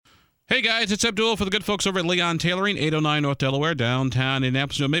Hey guys, it's Abdul for the good folks over at Leon Tailoring, 809 North Delaware, downtown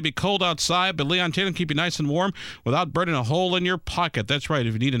Indianapolis. It may be cold outside, but Leon Tailoring keep you nice and warm without burning a hole in your pocket. That's right.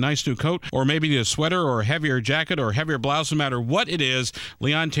 If you need a nice new coat, or maybe need a sweater or a heavier jacket or a heavier blouse, no matter what it is,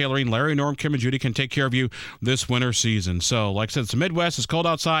 Leon Tailoring, Larry, Norm, Kim, and Judy can take care of you this winter season. So, like I said, it's the Midwest. It's cold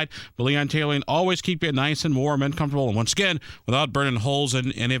outside, but Leon Tailoring always keep you nice and warm and comfortable, and once again, without burning holes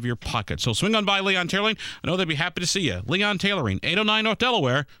in any of your pockets. So swing on by Leon Tailoring. I know they'd be happy to see you. Leon Tailoring, 809 North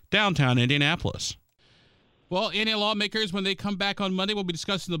Delaware, downtown Indianapolis. Well, Indiana lawmakers, when they come back on Monday, we'll be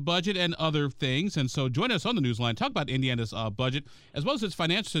discussing the budget and other things. And so join us on the Newsline, talk about Indiana's budget, as well as its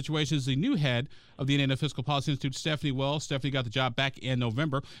financial situation, is the new head of the Indiana Fiscal Policy Institute, Stephanie Wells. Stephanie got the job back in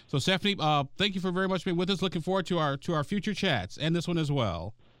November. So, Stephanie, thank you for very much being with us. Looking forward to our future chats, and this one as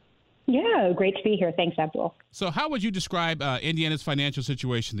well. Yeah, great to be here. Thanks, Abdul. So how would you describe Indiana's financial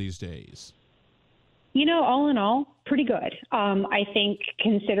situation these days? You know, all in all, pretty good. I think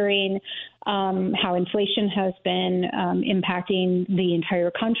considering how inflation has been impacting the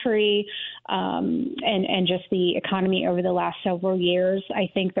entire country and just the economy over the last several years, I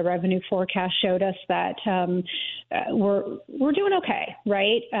think the revenue forecast showed us that we're doing okay,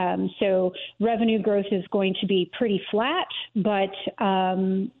 right? So revenue growth is going to be pretty flat, but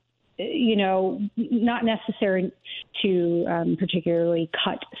not necessary to particularly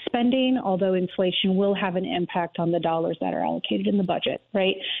cut spending, although inflation will have an impact on the dollars that are allocated in the budget,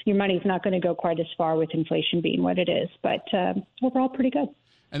 right? Your money's not going to go quite as far with inflation being what it is, but overall pretty good.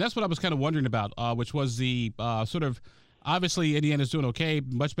 And that's what I was kind of wondering about, which was the obviously Indiana's doing okay,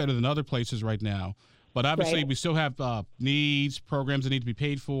 much better than other places right now. But obviously we still have needs, programs that need to be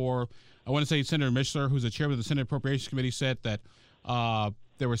paid for. I want to say Senator Mishler, who's the chairman of the Senate Appropriations Committee, said that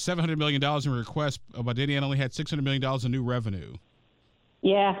there were $700 million in requests, but Indiana only had $600 million in new revenue.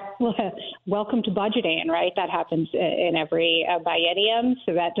 Yeah, well, welcome to budgeting, right? That happens in every biennium,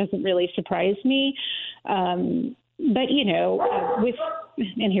 so that doesn't really surprise me. But, and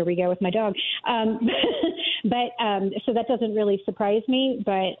here we go with my dog. So that doesn't really surprise me,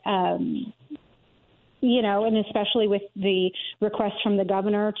 but and especially with the request from the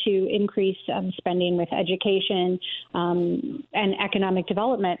governor to increase spending with education and economic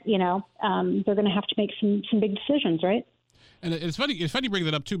development, they're going to have to make some big decisions, right? And it's funny you bring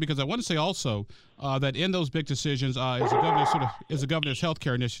that up too, because I want to say also that in those big decisions is the governor's health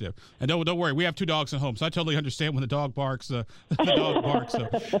care initiative. And don't worry, we have 2 dogs at home, so I totally understand when the dog barks. The dog barks,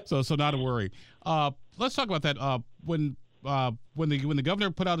 so not to worry. Let's talk about that. When the governor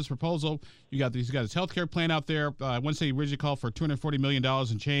put out his proposal, he's got his health care plan out there. I want to say he originally called for $240 million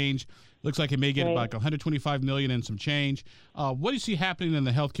and change. Looks like he may get like $125 million and some change. What do you see happening in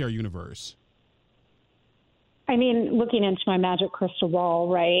the health care universe? I mean, looking into my magic crystal ball,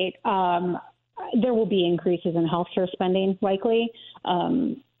 right, there will be increases in healthcare spending, likely,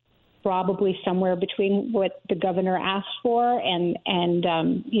 probably somewhere between what the governor asked for and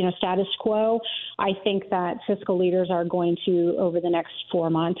status quo. I think that fiscal leaders are going to, over the next 4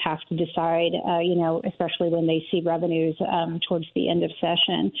 months, have to decide, especially when they see revenues towards the end of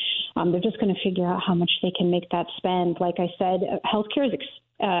session. They're just going to figure out how much they can make that spend. Like I said, healthcare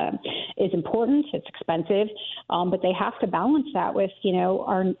is important. It's expensive, but they have to balance that with,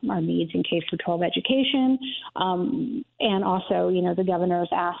 our needs in K-12 education, and also, the governor's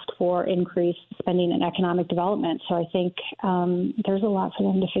asked for increased spending in economic development. So I think there's a lot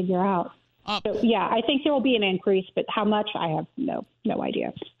for them to figure out. I think there will be an increase, but how much, I have no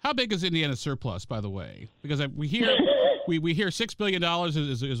idea. How big is Indiana's surplus, by the way? Because we hear we hear $6 billion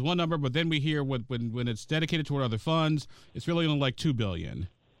is one number, but then we hear when it's dedicated toward other funds, it's really only like $2 billion.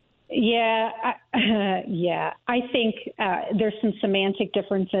 Yeah. I think there's some semantic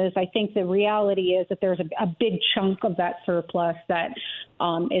differences. I think the reality is that there's a big chunk of that surplus that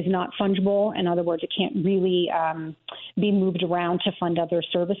is not fungible. In other words, it can't really be moved around to fund other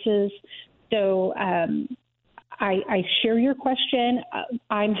services. So I share your question.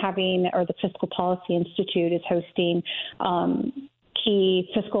 The Fiscal Policy Institute is hosting key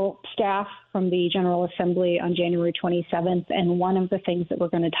fiscal staff from the General Assembly on January 27th. And one of the things that we're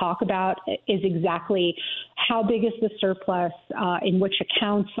going to talk about is exactly how big is the surplus, in which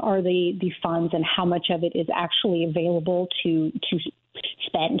accounts are the funds, and how much of it is actually available to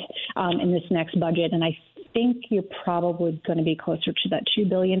spend in this next budget. And I think you're probably going to be closer to that $2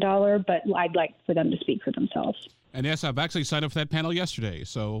 billion, but I'd like for them to speak for themselves. And yes, I've actually signed up for that panel yesterday,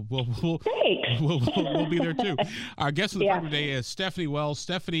 so we'll be there too. Our guest on the program today is Stephanie Wells.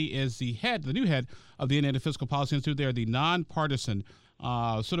 Stephanie is the new head of the Indiana Fiscal Policy Institute. They're the non-partisan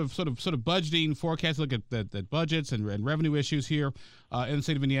sort of budgeting forecast, look at budgets and revenue issues here in the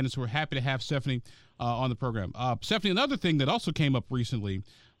state of Indiana. So we're happy to have Stephanie on the program. Stephanie, another thing that also came up recently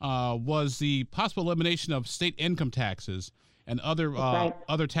was the possible elimination of state income taxes and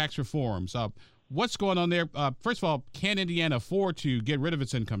other tax reforms. What's going on there? First of all, can Indiana afford to get rid of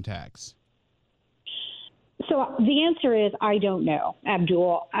its income tax? So the answer is I don't know,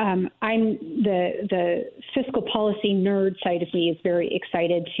 Abdul. I'm the fiscal policy nerd side of me is very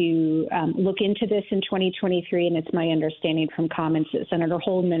excited to look into this in 2023, and it's my understanding from comments that Senator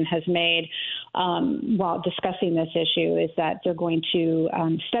Holdman has made while discussing this issue is that they're going to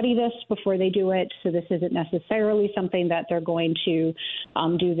study this before they do it. So this isn't necessarily something that they're going to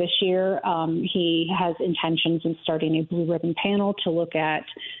do this year. He has intentions in starting a blue ribbon panel to look at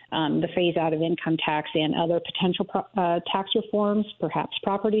the phase out of income tax and other potential tax reforms, perhaps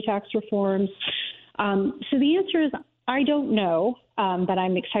property tax reforms. So the answer is I don't know, but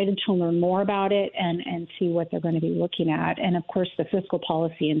I'm excited to learn more about it and see what they're going to be looking at. And, of course, the Fiscal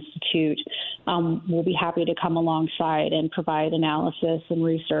Policy Institute will be happy to come alongside and provide analysis and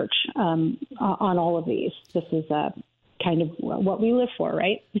research on all of these. This is kind of what we live for,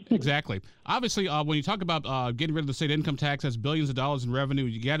 right? Exactly. Obviously, when you talk about getting rid of the state income tax, that's billions of dollars in revenue.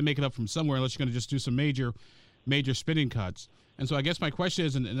 You got to make it up from somewhere unless you're going to just do some major spending cuts. And so I guess my question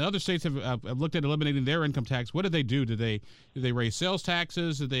is, and other states have looked at eliminating their income tax. What do they do? Do they raise sales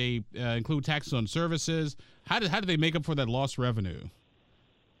taxes? Do they include taxes on services? How do they make up for that lost revenue?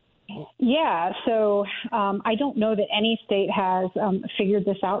 Yeah, so I don't know that any state has figured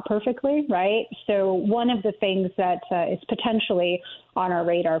this out perfectly, right? So one of the things that is potentially on our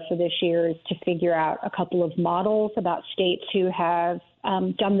radar for this year is to figure out a couple of models about states who have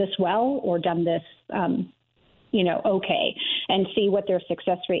done this well or done this okay, and see what their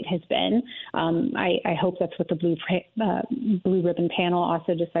success rate has been. I hope that's what the blue ribbon panel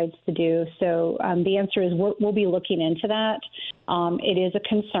also decides to do. So the answer is we'll be looking into that. It is a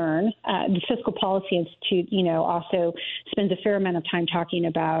concern. The Fiscal Policy Institute, also spends a fair amount of time talking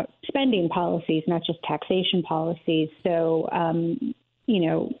about spending policies, not just taxation policies. So,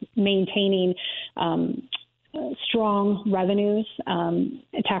 maintaining strong revenues, and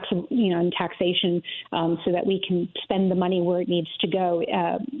taxation, so that we can spend the money where it needs to go,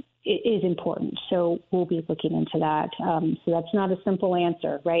 is important. So we'll be looking into that. So that's not a simple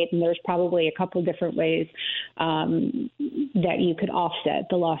answer, right? And there's probably a couple different ways that you could offset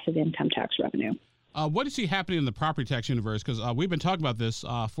the loss of income tax revenue. What do you see happening in the property tax universe? Because we've been talking about this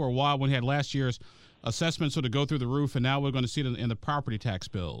for a while when we had last year's assessment sort of go through the roof, and now we're going to see it in the property tax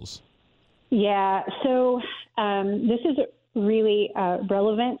bills. Yeah, so this is really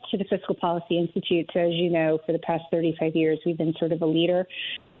relevant to the Fiscal Policy Institute. So as you know, for the past 35 years, we've been sort of a leader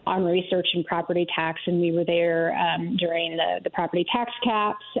on research in property tax, and we were there during the property tax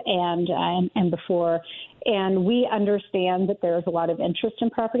caps and before. And we understand that there's a lot of interest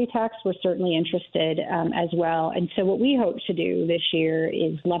in property tax. We're certainly interested as well. And so what we hope to do this year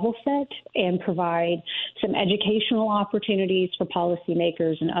is level set and provide some educational opportunities for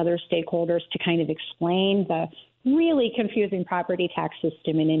policymakers and other stakeholders to kind of explain the really confusing property tax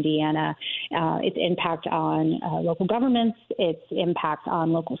system in Indiana, its impact on local governments, its impact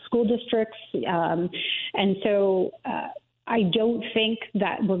on local school districts. And so I don't think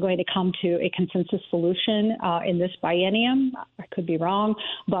that we're going to come to a consensus solution in this biennium. I could be wrong,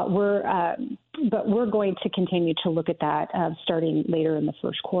 but we're going to continue to look at that starting later in the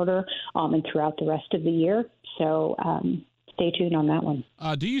first quarter and throughout the rest of the year. So stay tuned on that one.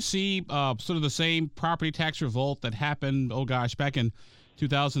 Do you see sort of the same property tax revolt that happened, back in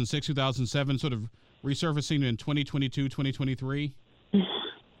 2006, 2007, sort of resurfacing in 2022, 2023?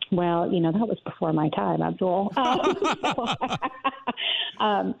 Well, that was before my time, Abdul.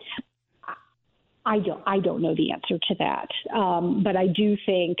 I don't know the answer to that. But I do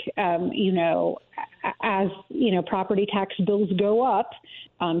think, as property tax bills go up,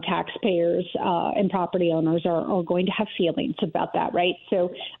 taxpayers and property owners are going to have feelings about that, right?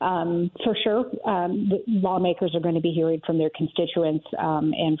 So for sure, the lawmakers are going to be hearing from their constituents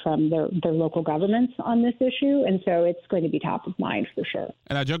and from their local governments on this issue. And so it's going to be top of mind for sure.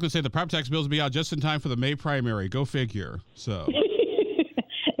 And I jokingly say the property tax bills will be out just in time for the May primary. Go figure. So.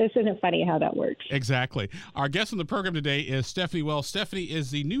 Isn't it funny how that works? Exactly. Our guest on the program today is Stephanie Wells. Stephanie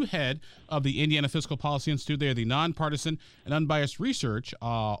is the new head of the Indiana Fiscal Policy Institute. They are the non-partisan and unbiased research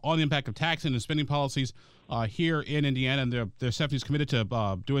on the impact of taxing and spending policies here in Indiana. And Stephanie's committed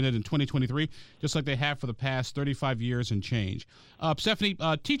to doing it in 2023, just like they have for the past 35 years and change. Stephanie,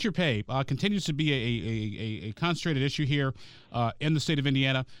 teacher pay continues to be a concentrated issue here in the state of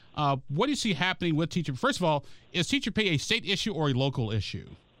Indiana. What do you see happening with teacher? First of all, is teacher pay a state issue or a local issue?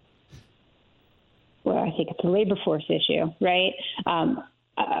 Well, I think it's a labor force issue, right?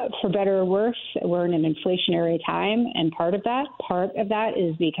 for better or worse, we're in an inflationary time, and part of that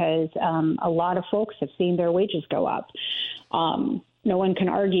is because a lot of folks have seen their wages go up. No one can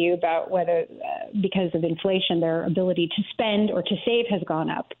argue about whether, because of inflation, their ability to spend or to save has gone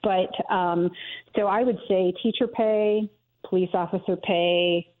up. But so I would say teacher pay, police officer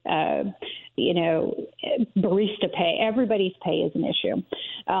pay, barista pay, everybody's pay is an issue.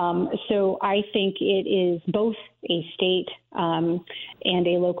 So I think it is both a state and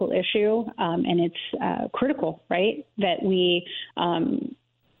a local issue, and it's critical, right, that we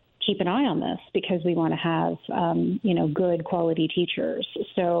keep an eye on this because we want to have, good quality teachers.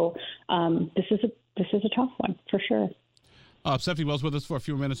 So this is a tough one for sure. Stephanie Wells with us for a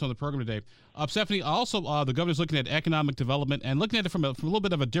few minutes on the program today. Stephanie, also the governor's looking at economic development and looking at it from a little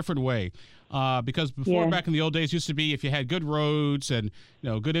bit of a different way, because before, back in the old days, used to be if you had good roads and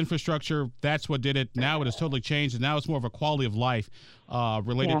good infrastructure, that's what did it. Now it has totally changed, and now it's more of a quality of life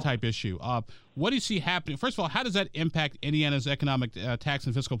related type issue. What do you see happening? First of all, how does that impact Indiana's economic tax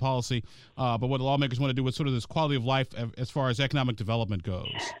and fiscal policy? But what lawmakers want to do with sort of this quality of life as far as economic development goes?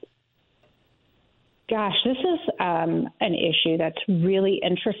 Gosh, this is an issue that's really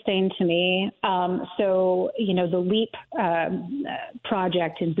interesting to me. The LEAP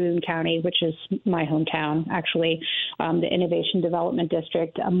project in Boone County, which is my hometown, actually, the Innovation Development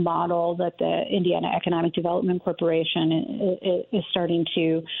District, a model that the Indiana Economic Development Corporation is starting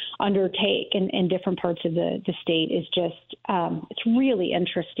to undertake in different parts of the state is just, it's really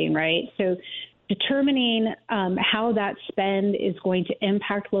interesting, right? So determining how that spend is going to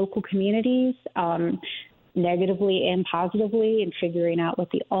impact local communities negatively and positively, and figuring out what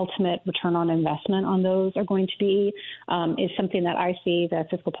the ultimate return on investment on those are going to be is something that I see the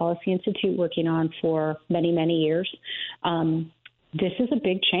Fiscal Policy Institute working on for many, many years. This is a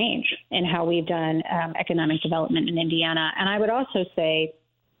big change in how we've done economic development in Indiana. And I would also say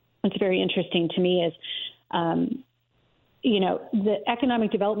what's very interesting to me is the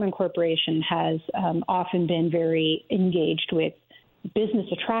Economic Development Corporation has often been very engaged with business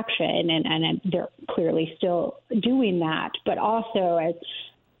attraction, and they're clearly still doing that. But also as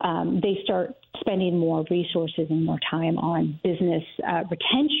they start spending more resources and more time on business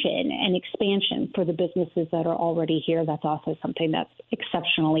retention and expansion for the businesses that are already here, that's also something that's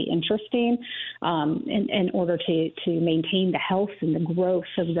exceptionally interesting in order to maintain the health and the growth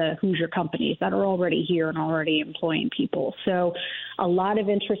of the Hoosier companies that are already here and already employing people. So a lot of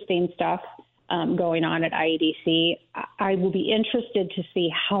interesting stuff going on at IEDC. I will be interested to see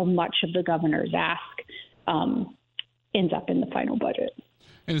how much of the governor's ask ends up in the final budget.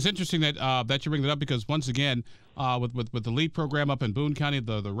 And it's interesting that you bring that up because, once again, with the LEAP program up in Boone County,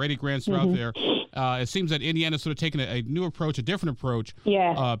 the Rady grants are out there, it seems that Indiana's sort of taken a new approach, a different approach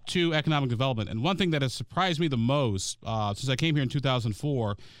to economic development. And one thing that has surprised me the most since I came here in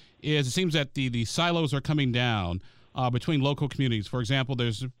 2004 is it seems that the silos are coming down between local communities. For example,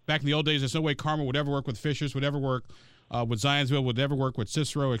 back in the old days, there's no way Carmel would ever work with Fishers, would ever work with Zionsville, would ever work with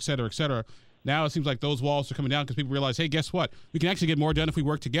Cicero, et cetera, et cetera. Now it seems like those walls are coming down because people realize, hey, guess what? We can actually get more done if we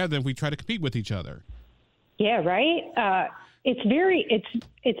work together, if we try to compete with each other. Yeah, right. It's very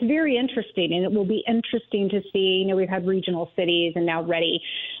interesting, and it will be interesting to see. We've had regional cities and now Ready.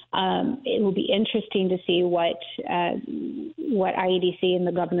 It will be interesting to see what IEDC and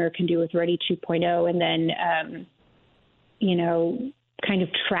the governor can do with Ready 2.0, and then kind of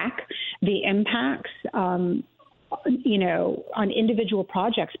track the impacts. On individual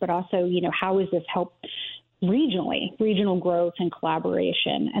projects, but also, how does this help regional growth and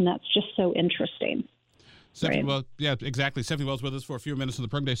collaboration? And that's just so interesting. Stephanie, Well, yeah, exactly. Stephanie Wells with us for a few minutes on the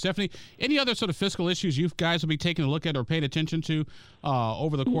program today. Stephanie, any other sort of fiscal issues you guys will be taking a look at or paying attention to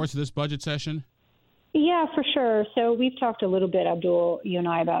over the course of this budget session? Yeah, for sure. So we've talked a little bit, Abdul, you and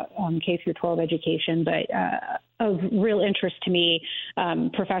I, about K-12 education, but of real interest to me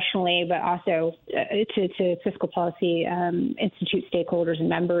professionally, but also to Fiscal Policy Institute stakeholders and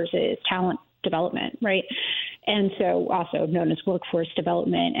members is talent development, right? And so also known as workforce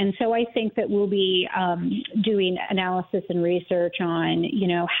development. And so I think that we'll be doing analysis and research on,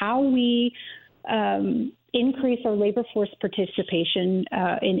 how we increase our labor force participation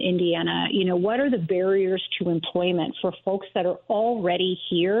in Indiana. What are the barriers to employment for folks that are already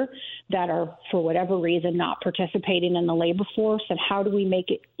here that are, for whatever reason, not participating in the labor force? And how do we make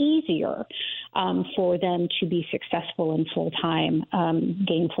it easier for them to be successful in full-time,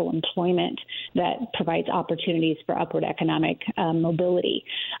 gainful employment that provides opportunities for upward economic mobility?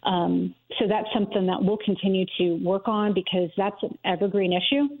 So that's something that we'll continue to work on because that's an evergreen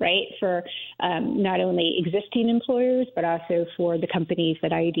issue, right, for not only existing employers, but also for the companies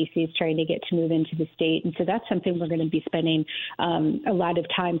that IEDC is trying to get to move into the state. And so that's something we're going to be spending a lot of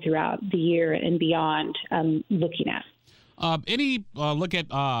time throughout the year and beyond looking at. Any look at,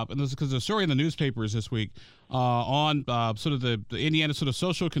 because the story in the newspapers this week on sort of the Indiana sort of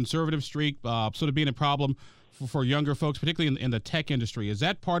social conservative streak sort of being a problem for younger folks, particularly in the tech industry. Is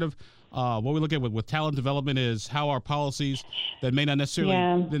that part of what we look at with talent development, is how our policies that may not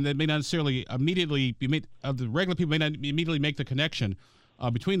necessarily immediately be made, the regular people may not immediately make the connection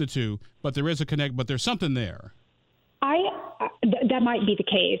between the two, but there is a connect, but there's something there. That might be the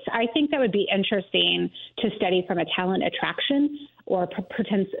case. I think that would be interesting to study from a talent attraction or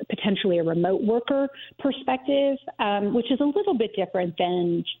potentially a remote worker perspective, which is a little bit different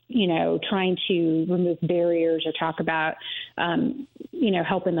than, trying to remove barriers or talk about,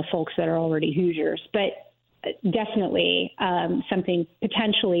 helping the folks that are already Hoosiers. But definitely something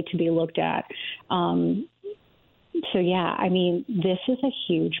potentially to be looked at. So, yeah, I mean, this is a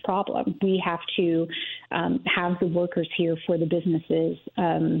huge problem. We have to have the workers here for the businesses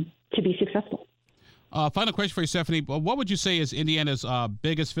to be successful. Final question for you, Stephanie. What would you say is Indiana's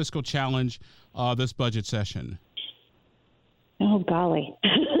biggest fiscal challenge this budget session? Oh, golly.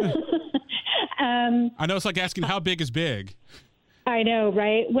 I know it's like asking how big is big. I know,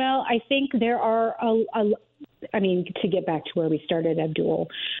 right? Well, I think there are to get back to where we started, Abdul,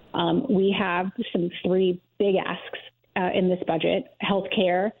 we have three big asks in this budget: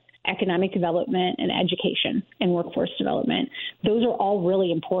 healthcare, economic development, and education and workforce development. Those are all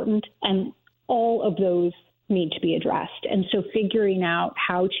really important, and all of those need to be addressed. And so figuring out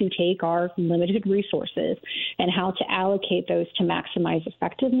how to take our limited resources and how to allocate those to maximize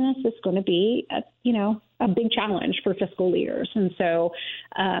effectiveness is going to be, a big challenge for fiscal leaders. And so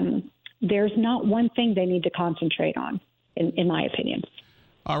there's not one thing they need to concentrate on, in my opinion.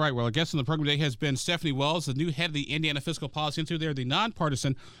 All right. Well, our guest on the program today has been Stephanie Wells, the new head of the Indiana Fiscal Policy Institute. They're the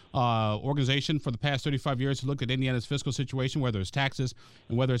non-partisan organization for the past 35 years to look at Indiana's fiscal situation, whether it's taxes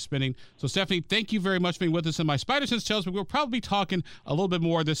and whether it's spending. So, Stephanie, thank you very much for being with us. And my spider sense tells me we'll probably be talking a little bit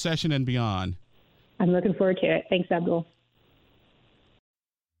more this session and beyond. I'm looking forward to it. Thanks, Abdul.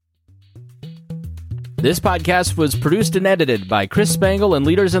 This podcast was produced and edited by Chris Spangle and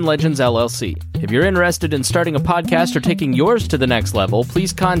Leaders and Legends, LLC. If you're interested in starting a podcast or taking yours to the next level,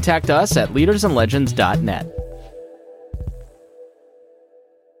 please contact us at leadersandlegends.net.